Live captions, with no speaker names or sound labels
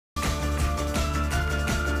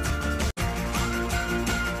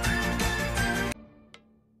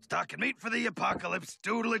Stocking meat for the apocalypse,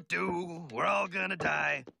 doodle-it-doo, we're all gonna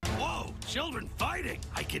die. Whoa, children fighting.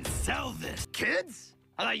 I can sell this. Kids?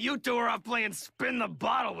 I thought you two were off playing spin the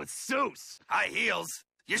bottle with Seuss. High heels?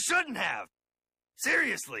 You shouldn't have.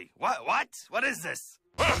 Seriously, what? What is this?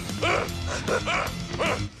 Fight,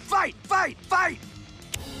 fight, fight!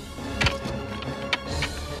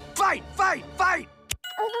 Fight, fight, fight!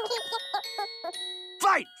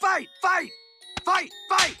 Fight, fight, fight! Fight,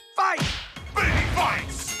 fight, fight! Baby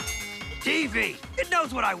fights! TV, it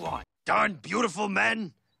knows what I want. Darn beautiful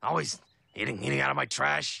men, always eating out of my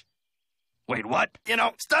trash. Wait, what? You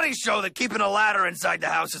know, studies show that keeping a ladder inside the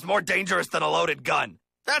house is more dangerous than a loaded gun.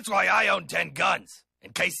 That's why I own 10 guns,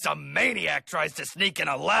 in case some maniac tries to sneak in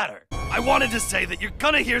a ladder. I wanted to say that you're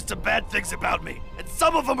gonna hear some bad things about me, and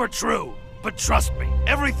some of them are true. But trust me,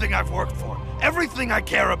 everything I've worked for, everything I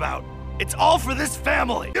care about, it's all for this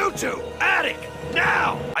family. You two, attic,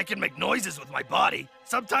 now! I can make noises with my body,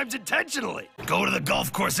 sometimes intentionally. Go to the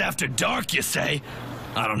golf course after dark, you say?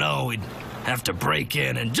 I don't know, we'd have to break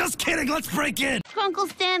in, and just kidding, let's break in! Uncle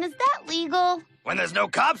Stan, is that legal? When there's no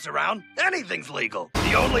cops around, anything's legal.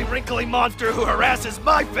 The only wrinkly monster who harasses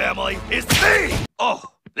my family is me! Oh,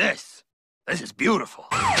 this is beautiful.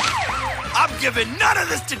 I'm giving none of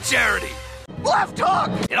this to charity! Left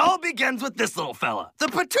hook! It all begins with this little fella, the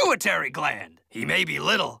pituitary gland. He may be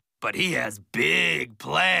little, but he has big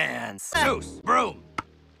plans. Seuss, broom.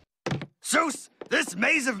 Seuss, this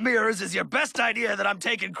maze of mirrors is your best idea that I'm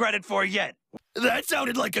taking credit for yet. That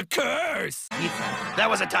sounded like a curse. That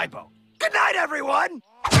was a typo. Good night, everyone!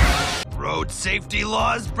 Road safety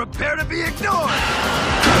laws prepare to be ignored.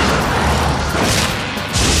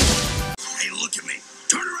 Hey, look at me.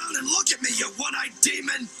 Turn around and look at me, you one-eyed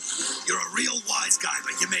demon. You're a real wise guy,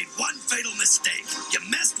 but you made one fatal mistake. You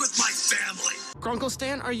messed with my family. Grunkle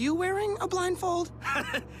Stan, are you wearing a blindfold?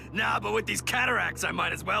 Nah, but with these cataracts, I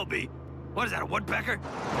might as well be. What is that, a woodpecker?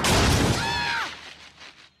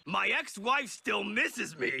 My ex-wife still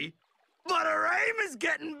misses me, but her aim is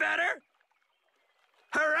getting better.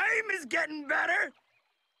 Her aim is getting better.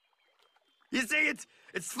 You see,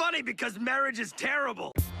 it's funny because marriage is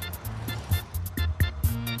terrible.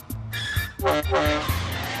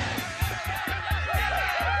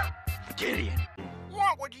 Gideon.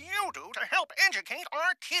 What would you do to help educate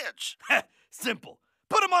our kids? Simple.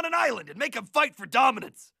 Put them on an island and make them fight for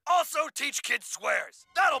dominance. Also teach kids swears.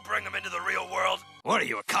 That'll bring them into the real world. What are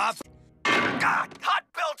you, a cop? God, hot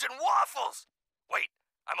Belgian waffles. Wait,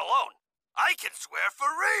 I'm alone. I can swear for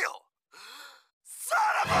real.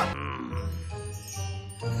 Son of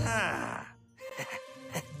a...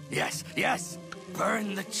 Yes.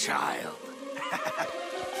 Burn the child.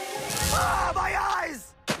 Ah, my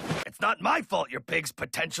eyes! It's not my fault your pig's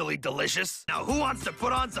potentially delicious. Now, who wants to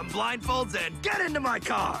put on some blindfolds and get into my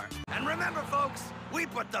car? And remember, folks, we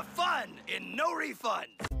put the fun in no refund.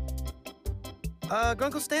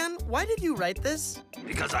 Grunkle Stan, why did you write this?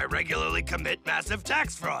 Because I regularly commit massive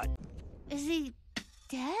tax fraud. Is he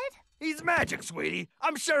dead? He's magic, sweetie.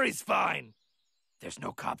 I'm sure he's fine. There's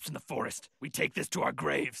no cops in the forest. We take this to our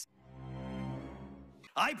graves.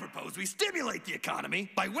 I propose we stimulate the economy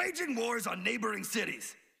by waging wars on neighboring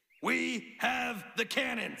cities. We have the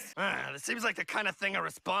cannons. This seems like the kind of thing a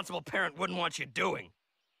responsible parent wouldn't want you doing.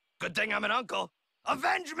 Good thing I'm an uncle.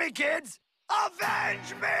 Avenge me, kids!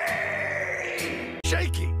 Avenge me!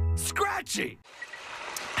 Shaky, scratchy.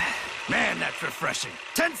 Man, that's refreshing.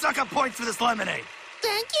 10 sucker points for this lemonade.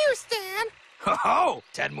 Thank you, Stan. Oh,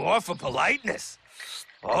 10 more for politeness.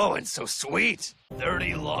 Oh, and so sweet.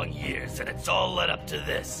 30 long years, and it's all led up to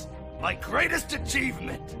this. My greatest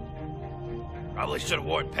achievement. Probably should have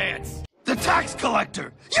worn pants. The tax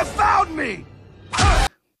collector! You found me!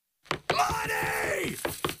 Money!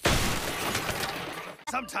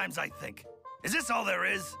 Sometimes I think, is this all there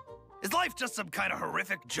is? Is life just some kind of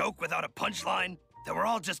horrific joke without a punchline? That we're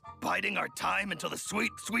all just biding our time until the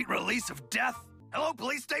sweet, sweet release of death? Hello,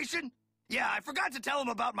 police station? Yeah, I forgot to tell them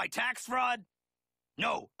about my tax fraud.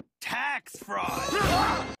 No, tax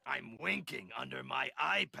fraud. I'm winking under my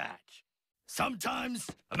eye patch. Sometimes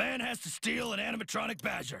a man has to steal an animatronic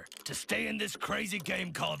badger to stay in this crazy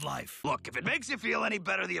game called life. Look, if it makes you feel any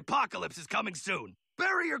better, the apocalypse is coming soon.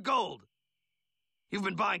 Bury your gold. You've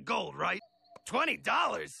been buying gold, right? $20?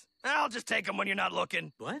 I'll just take them when you're not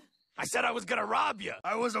looking. What? I said I was gonna rob you.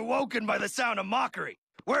 I was awoken by the sound of mockery.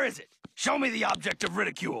 Where is it? Show me the object of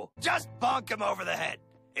ridicule. Just bonk him over the head.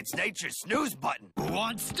 It's nature's snooze button. Who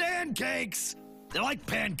wants stand cakes? They're like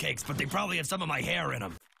pancakes, but they probably have some of my hair in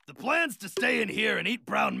them. The plan's to stay in here and eat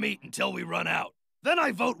brown meat until we run out. Then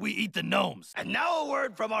I vote we eat the gnomes. And now a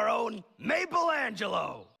word from our own Maple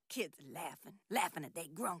Angelo. Kids are laughing at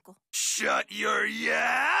that grunkle. Shh. Shut your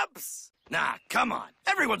yaps! Nah, come on.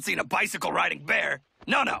 Everyone's seen a bicycle-riding bear.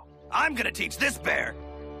 No, I'm gonna teach this bear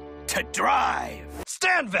to drive.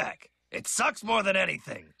 Stand back. It sucks more than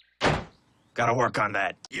anything. Gotta work on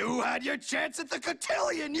that. You had your chance at the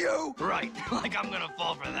cotillion, you! Right, like I'm gonna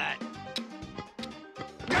fall for that.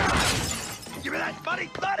 Give me that,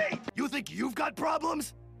 buddy! You think you've got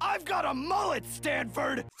problems? I've got a mullet,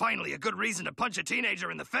 Stanford! Finally, a good reason to punch a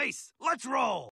teenager in the face. Let's roll!